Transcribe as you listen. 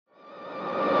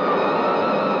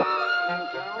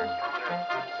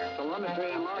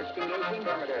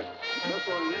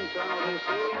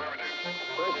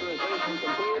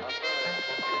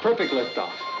Perfect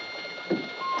liftoff.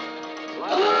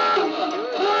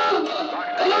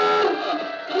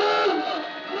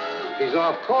 He's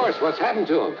off course. What's happened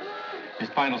to him? His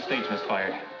final stage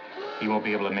misfired. He won't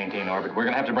be able to maintain orbit. We're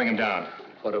going to have to bring him down.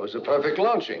 But it was a perfect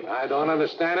launching. I don't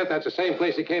understand it. That's the same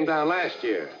place he came down last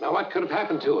year. Now, what could have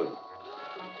happened to him?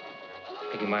 I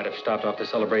think he might have stopped off to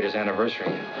celebrate his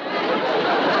anniversary.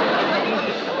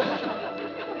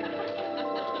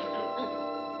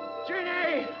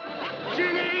 Genie!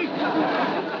 Genie!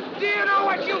 Do you know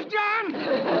what you've done?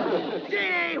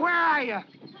 Genie, where are you?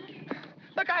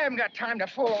 Look, I haven't got time to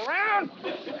fool around.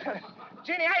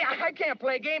 Genie, I can't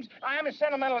play games. I am as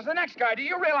sentimental as the next guy. Do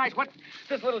you realize what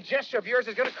this little gesture of yours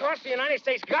is going to cost the United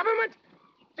States government?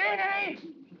 Genie!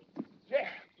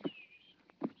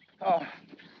 Oh,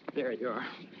 there you are.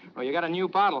 Oh, you got a new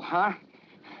bottle, huh?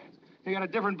 You got a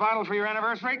different bottle for your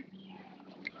anniversary?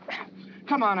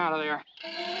 Come on out of there.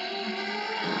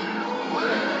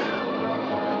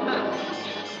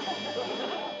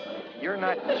 You're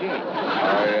not Genie.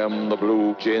 I am the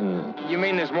Blue Djinn. You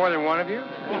mean there's more than one of you?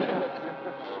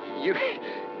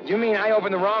 You mean I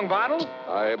opened the wrong bottle?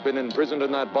 I have been imprisoned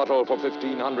in that bottle for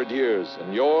 1,500 years,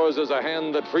 and yours is a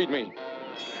hand that freed me.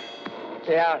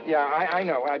 Yeah, I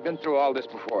know. I've been through all this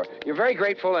before. You're very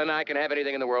grateful, and I can have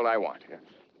anything in the world I want.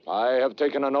 I have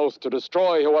taken an oath to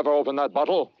destroy whoever opened that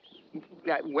bottle.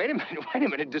 Wait a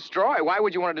minute. Destroy? Why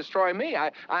would you want to destroy me?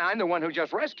 I'm the one who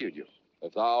just rescued you.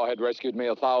 If thou had rescued me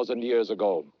 1,000 years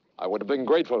ago, I would have been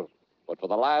grateful. But for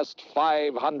the last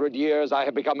 500 years, I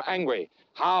have become angry.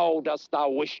 How dost thou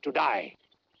wish to die?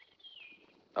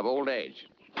 Of old age.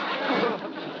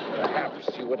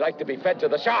 Perhaps you would like to be fed to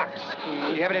the sharks.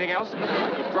 Do you have anything else?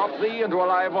 Drop thee into a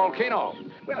live volcano.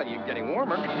 Well, you're getting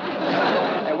warmer.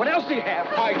 What else do you have?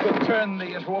 I could turn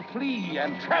thee into a flea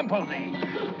and trample thee.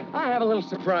 I have a little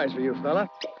surprise for you, fella.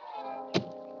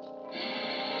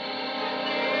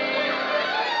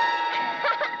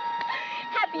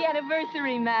 Happy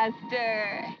anniversary,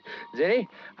 Master. Ginny,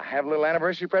 I have a little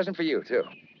anniversary present for you, too.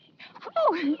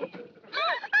 Oh.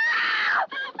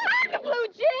 I'm the Blue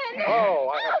Djinn. Oh,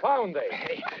 I have found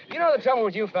thee. You know the trouble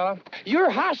with you, fella? You're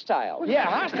hostile. Yeah,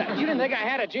 hostile. You didn't think I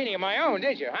had a Genie of my own,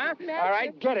 did you, huh? Master, all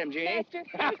right, get him, Genie.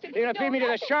 Master, You're going to feed me to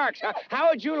the sharks, huh? How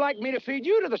would you like me to feed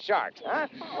you to the sharks, huh?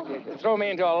 You throw me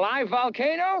into a live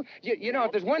volcano? You know,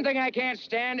 if there's one thing I can't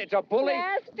stand, it's a bully.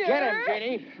 Master. Get him,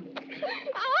 Genie.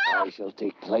 Oh. I shall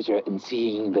take pleasure in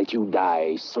seeing that you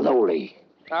die slowly.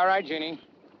 All right, Genie.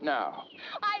 Now.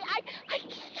 I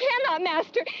cannot,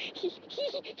 Master.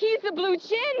 He's the Blue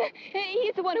Djinn.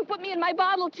 He's the one who put me in my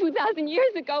bottle 2,000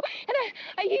 years ago.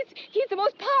 And he's the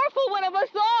most powerful one of us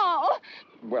all.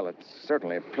 Well, it's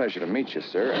certainly a pleasure to meet you,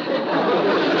 sir.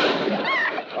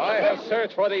 I have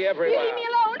searched for thee everywhere. Leave me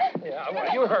alone. Yeah,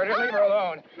 well, you heard her. Leave her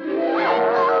alone.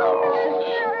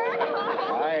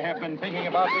 I have been thinking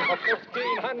about you for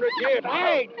 1,500 years.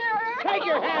 Hey! Take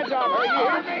your hands off her, you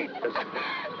hear me?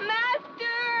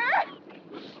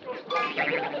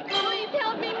 Please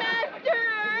help me, Master!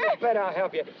 Bet I'll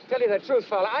help you. Tell you the truth,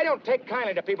 fella, I don't take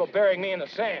kindly to people burying me in the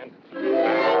sand. Oh,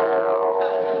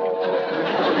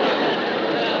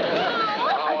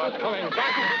 I'm coming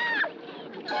back.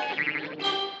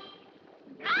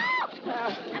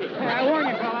 I warn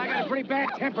you, fella, I got a pretty bad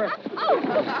temper.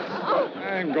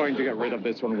 I'm going to get rid of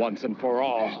this one once and for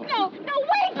all. No,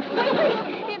 wait!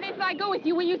 If I go with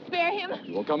you, will you spare him?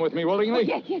 You will come with me willingly?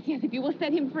 Oh, yes, if you will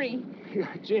set him free.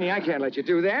 Genie, I can't let you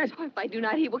do that. Oh, if I do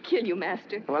not, he will kill you,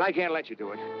 Master. Well, I can't let you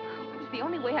do it. It's the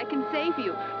only way I can save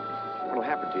you. What'll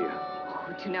happen to you?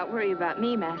 Oh, do not worry about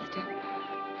me, Master.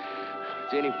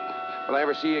 Genie, will I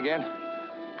ever see you again?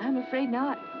 I'm afraid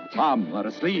not. Come, let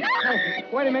us leave.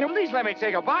 Wait a minute. Please let me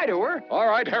say goodbye to her. All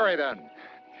right, hurry then.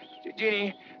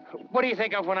 Genie, what do you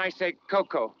think of when I say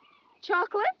cocoa?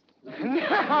 Chocolate?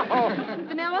 No.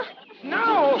 Vanilla?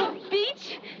 No.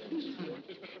 Beach?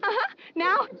 Uh-huh.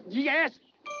 Now? Yes.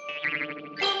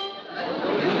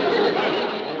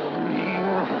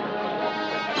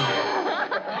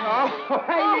 Oh,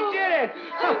 you did it.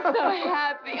 I'm so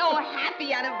happy. Oh,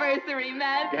 happy anniversary,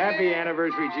 Master. Happy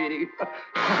anniversary, Genie.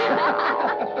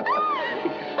 Oh,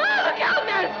 look out,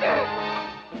 Master.